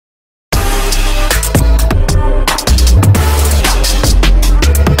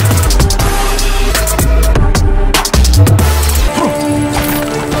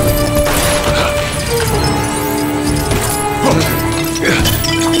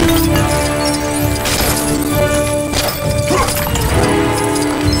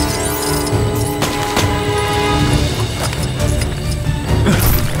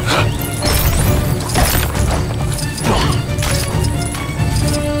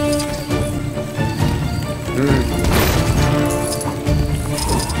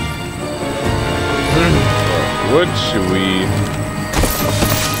what should we...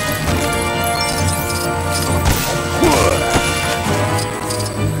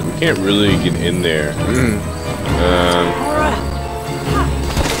 We can't really get in there.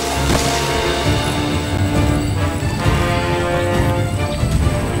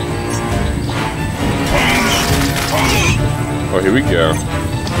 Oh, here we go.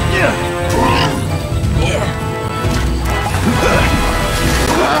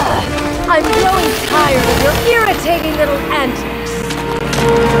 I'm growing tired of your irritating little antics.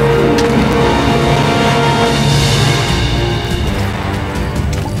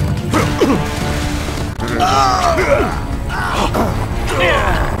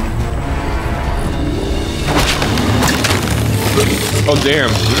 Oh, damn.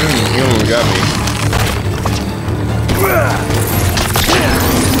 He almost got me.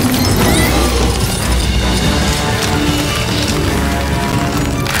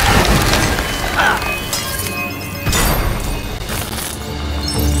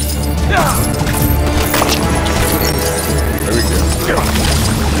 There we go.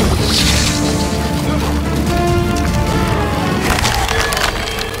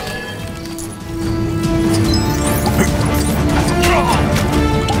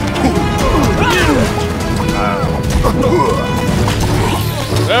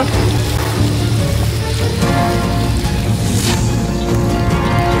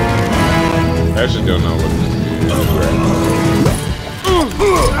 I actually don't know what this is.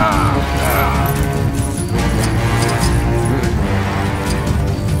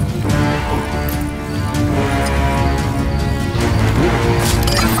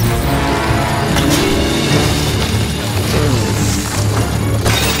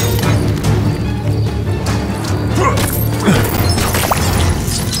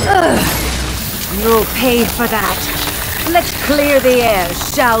 You'll pay for that. Let's clear the air,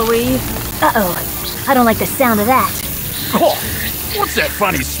 shall we? Uh-oh. I don't like the sound of that. Oh, what's that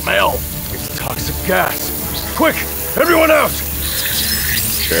funny smell? It's toxic gas. Quick, everyone out!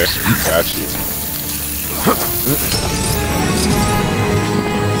 Okay, got you.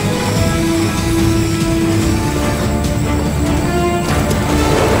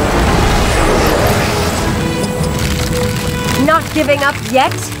 Not giving up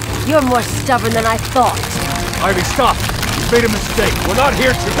yet? You're more stubborn than I thought. Ivy, stop! You made a mistake. We're not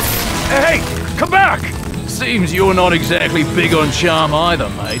here to... Hey, come back! Seems you're not exactly big on charm either,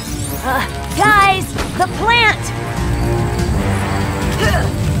 mate. Guys, the plant!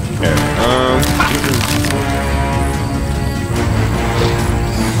 Okay,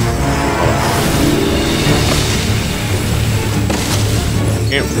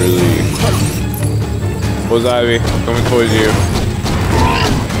 can't really... What's Ivy? Coming towards you.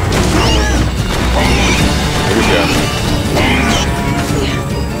 Here we go.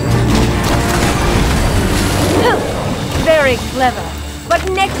 Very clever. But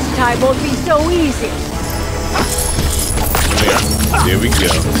next time won't be so easy. Yeah, there we go.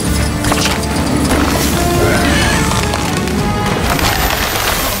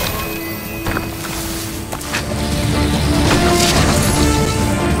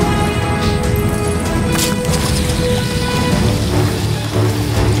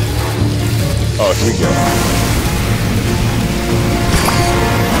 Oh, here we go.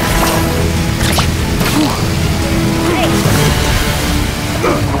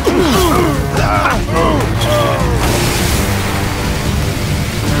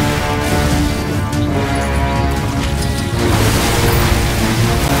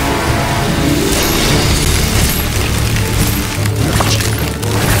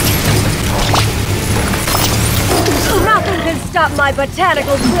 Nothing can stop my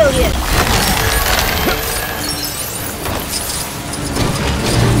botanical brilliance.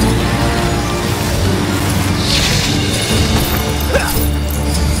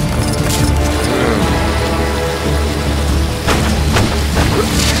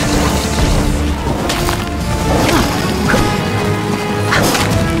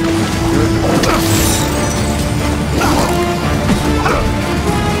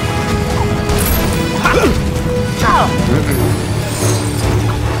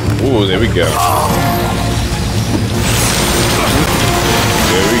 Ooh, there we go. There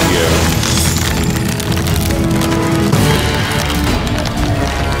we go.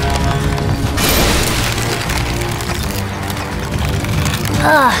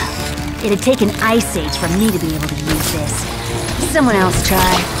 It'd take an ice age for me to be able to use this. Someone else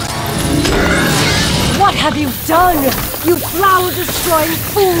try. What have you done? You flower-destroying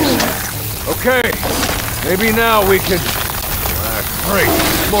fool! Okay, maybe now we can... great,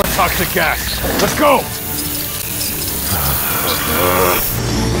 more toxic gas. Let's go!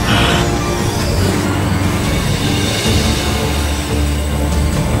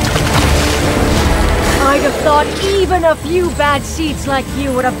 I'd have thought even a few bad seeds like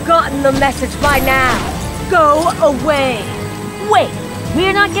you would have gotten the message by now. Go away. Wait,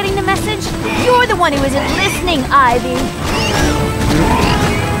 we're not getting the message? You're the one who isn't listening, Ivy.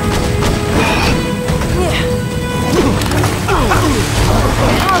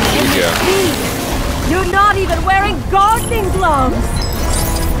 How can this be? You're not even wearing gardening gloves.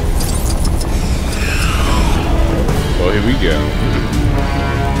 Well, here we go.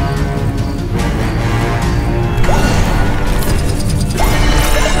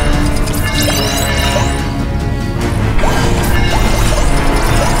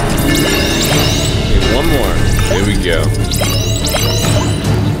 Okay, one more. Here we go.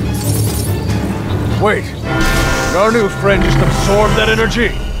 Wait, our new friend just absorbed that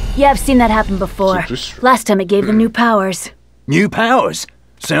energy. Yeah, I've seen that happen before. Last time it gave them new powers. New powers?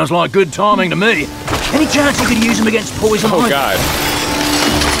 Sounds like good timing to me. Any chance you could use them against poison? Oh God.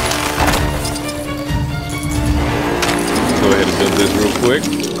 Let's go ahead and build this real quick.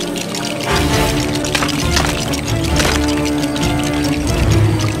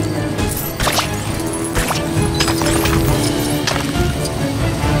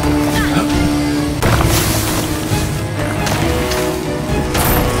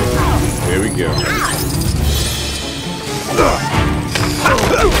 There we go.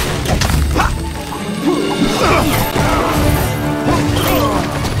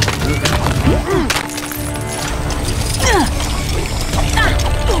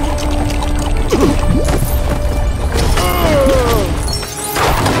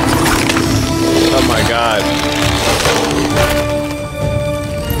 Oh my God.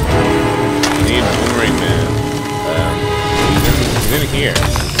 Need Boomerang Man. He's in here.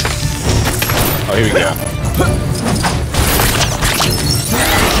 Oh, here we go.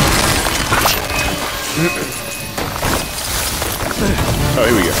 Oh,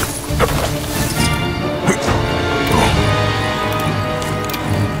 here we go.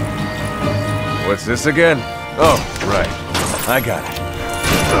 What's this again? Oh, right. I got it.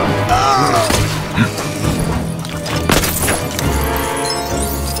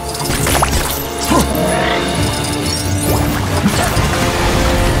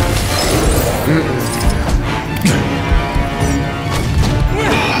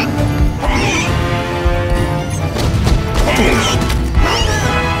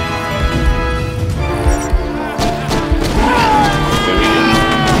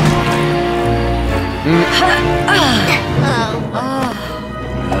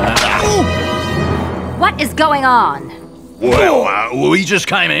 What is going on? Well, we just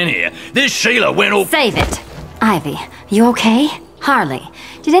came in here. This Sheila went all... Save it. Ivy, you okay? Harley,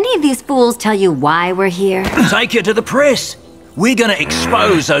 did any of these fools tell you why we're here? Take you to the press. We're gonna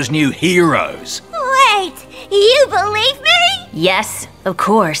expose those new heroes. Wait, you believe me? Yes, of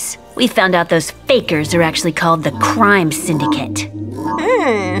course. We found out those fakers are actually called the Crime Syndicate.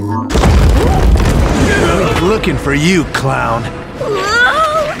 Looking for you, clown.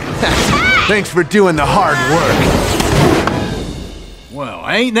 Thanks for doing the hard work. Well,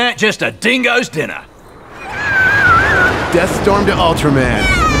 ain't that just a dingo's dinner? Deathstorm to Ultraman.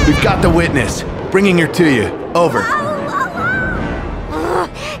 We've got the witness. Bringing her to you. Over.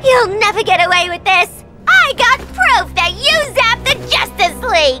 You'll never get away with this. I got proof that you zapped the Justice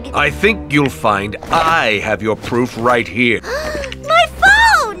League. I think you'll find I have your proof right here. My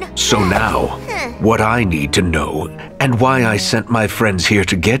phone! So now, what I need to know, and why I sent my friends here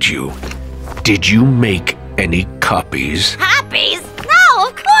to get you. Did you make any copies? Copies? No,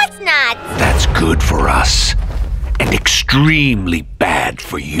 of course not. That's good for us, and extremely bad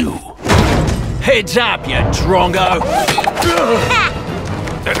for you. Heads up, you drongo!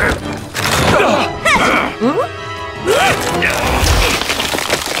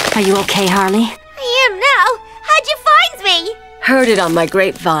 Are you okay, Harley? I am now. How'd you find me? Heard it on my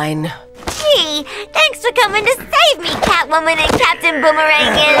grapevine. Gee, thanks for coming to save me, Catwoman and Captain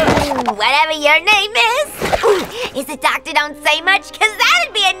Boomerang and whatever your name is. Is it Doctor Don't Say Much? Cause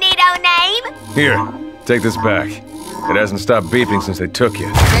that'd be a neato name. Here, take this back. It hasn't stopped beeping since they took you.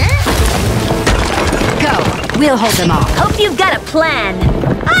 Go. We'll hold them off. Hope you've got a plan.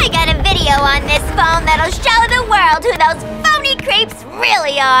 I got a video on this phone that'll show the world who those phony creeps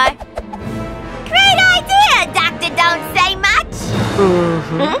really are. Great idea, Doctor Don't Say Much.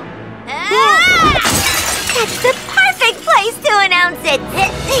 That's the perfect place to announce it.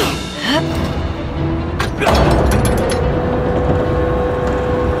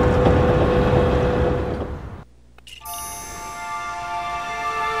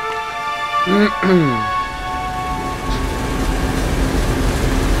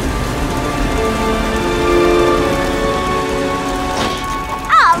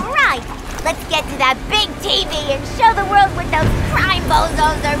 All right, let's get to that big TV and show the world what those crime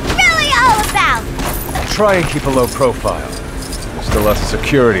bozos are really all about. Try and keep a low profile. There's still lots of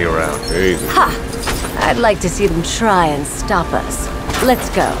security around. Crazy. Ha! I'd like to see them try and stop us. Let's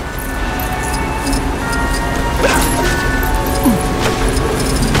go.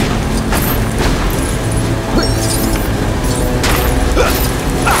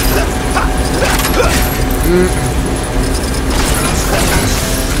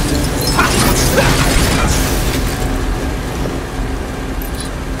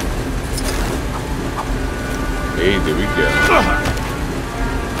 Hey, there we go.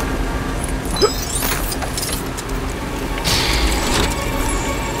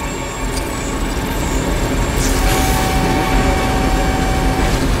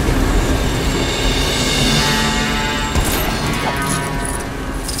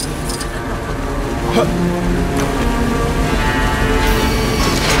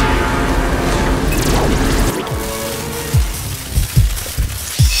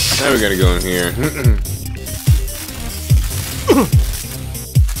 Now we gotta go in here.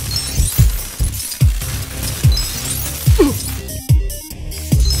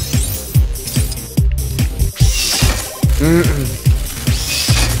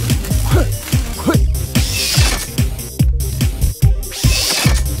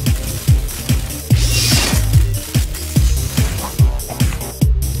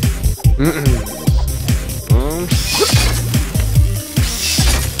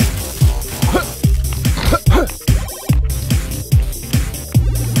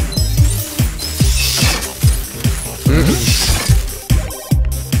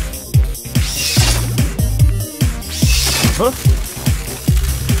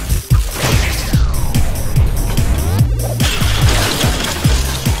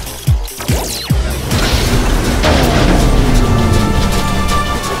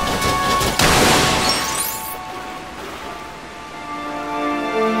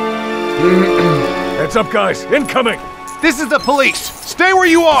 Heads up, guys. Incoming! This is the police! Stay where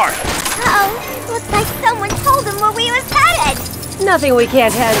you are! Oh, looks like someone told him where we was headed. Nothing we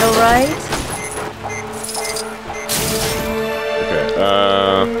can't handle, right? Okay,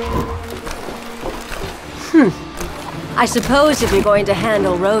 I suppose if you're going to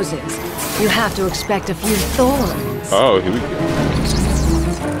handle roses, you have to expect a few thorns. oh, here we go.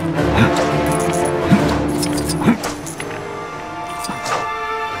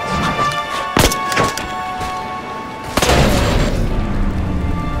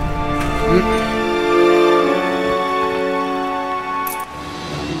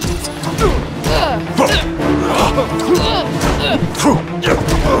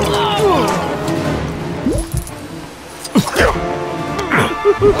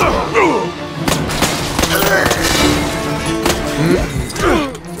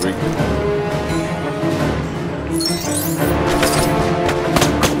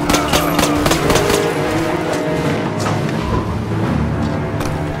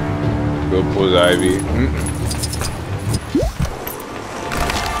 Go pull the ivy.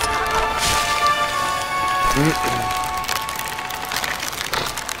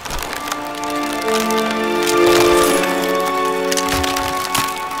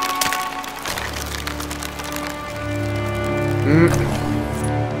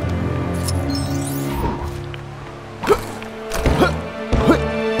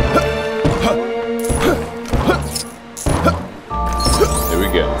 There we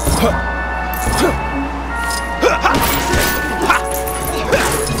go.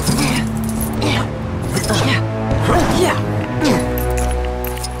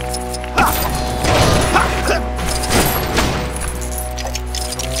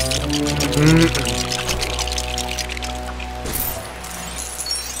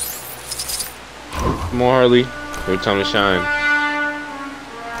 Come on, Harley. No time to shine.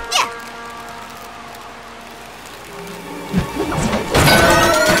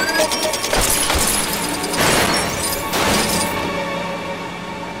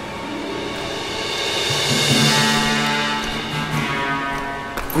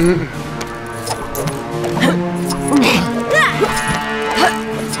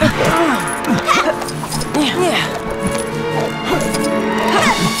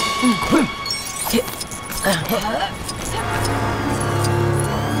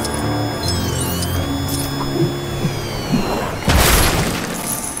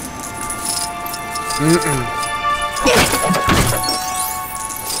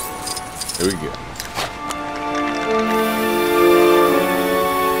 There we go.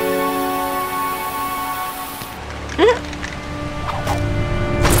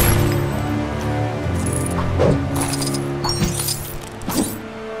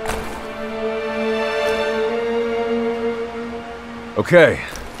 Okay,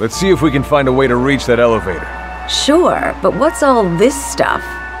 let's see if we can find a way to reach that elevator. Sure, but what's all this stuff?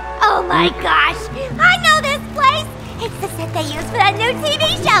 Oh my gosh! I know this place! It's the set they use for that new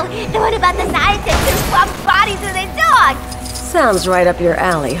TV show! The one about the scientists who swap bodies with their dogs! Sounds right up your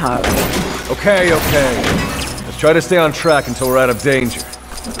alley, Harley. Okay. Let's try to stay on track until we're out of danger.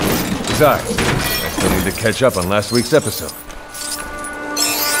 Besides, I still need to catch up on last week's episode.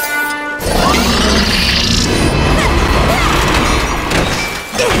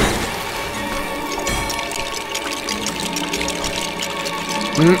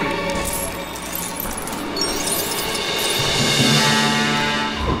 Okay.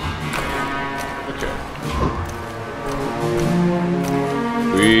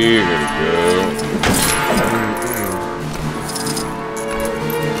 We're gonna go.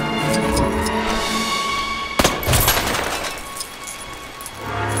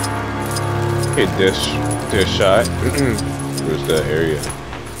 Okay, dish shot. Where's the area?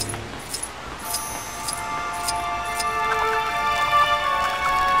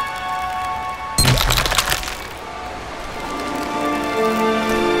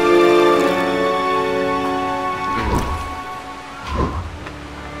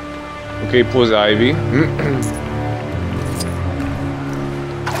 Okay, pulls Ivy.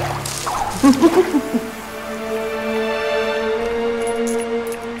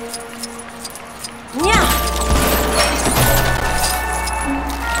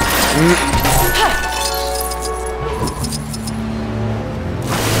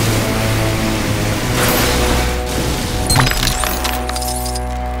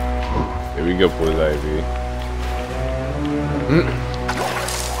 There we go, pulls Ivy.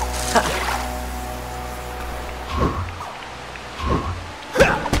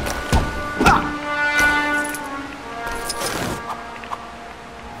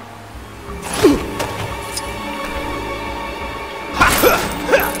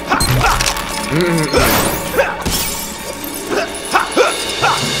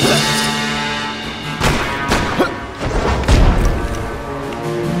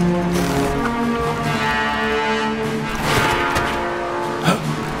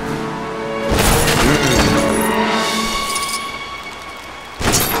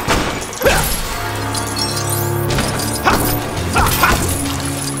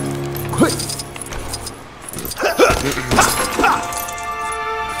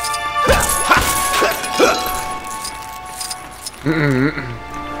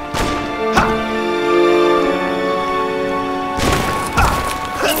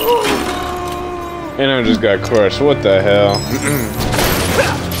 And I just got crushed. What the hell?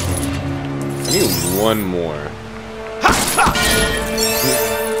 I need one more. Oh,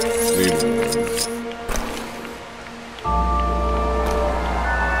 here we go.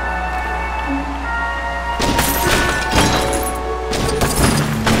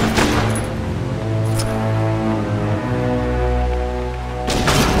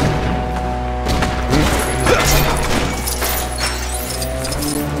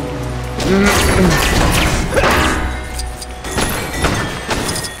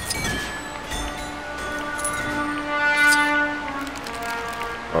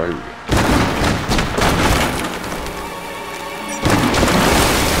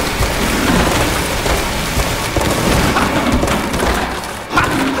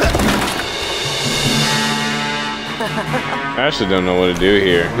 I actually don't know what to do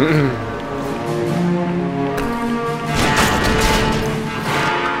here.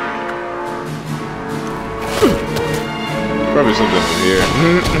 Probably something from here.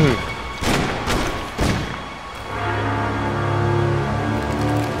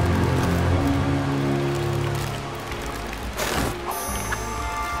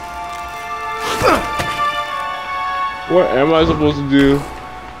 What am I supposed to do?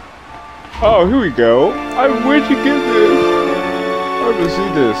 Oh, here we go. Where'd you get this? I haven't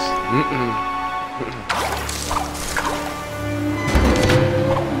seen this.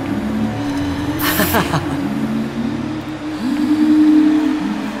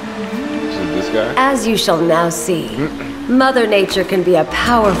 Is it this guy? As you shall now see, Mother Nature can be a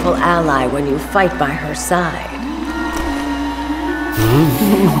powerful ally when you fight by her side.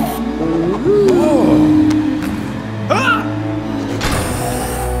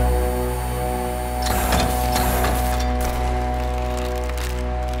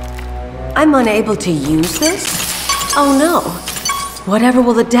 I'm unable to use this? Oh no. Whatever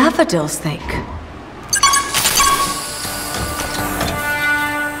will the daffodils think?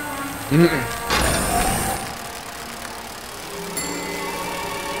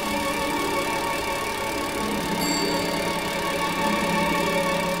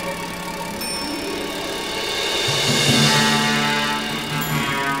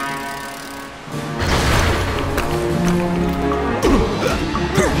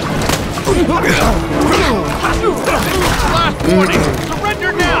 warning!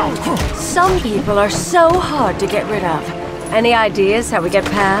 Surrender now! Some people are so hard to get rid of. Any ideas how we get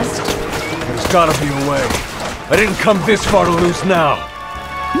past? There's gotta be a way. I didn't come this far to lose now.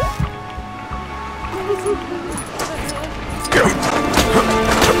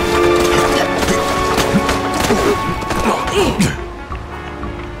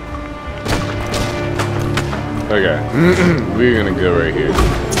 Okay, we're gonna go right here.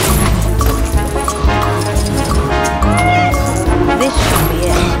 This should be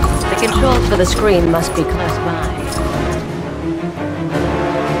it. The controls for the screen must be close by.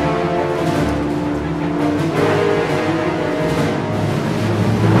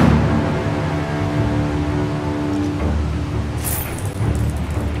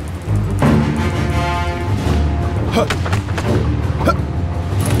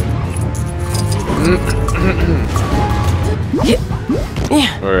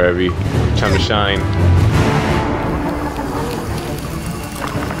 Alright, Abby. Time to shine.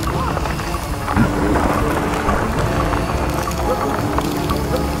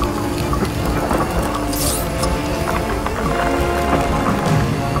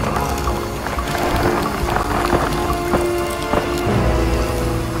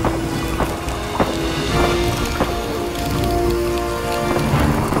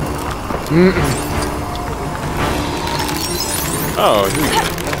 Oh, here we go.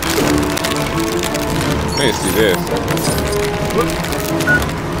 I need to see this.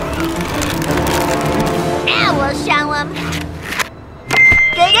 Now we'll show them.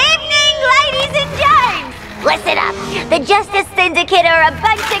 Good evening, ladies and germs. Listen up. The Justice Syndicate are a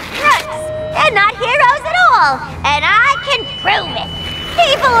bunch of crooks. They're not heroes at all, and I can prove it.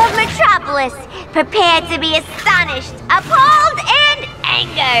 People of Metropolis, prepare to be astonished, appalled, and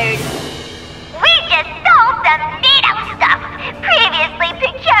angered. We just stole some neato stuff, previously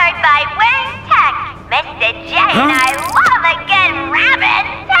procured by Wayne Tech. Mr. J and I love a good rabbit,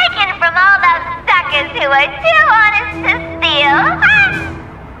 taken from all those suckers who are too honest to steal.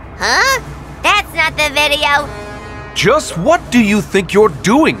 Huh? That's not the video. Just what do you think you're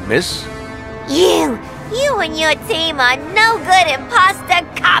doing, miss? You and your team are no good imposter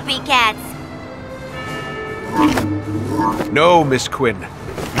copycats. No, Miss Quinn.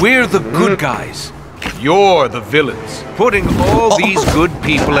 We're the good guys. You're the villains, putting all these good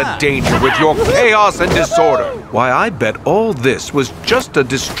people at danger with your chaos and disorder. Why, I bet all this was just a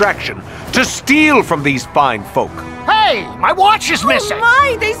distraction to steal from these fine folk. Hey, my watch is missing.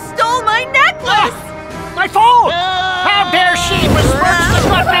 My, they stole my necklace! My phone! How dare she besmirch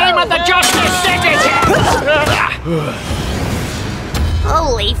the name of the Justice Syndicate!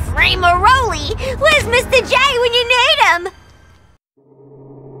 Holy framaroli! Where's Mr. J when you need him?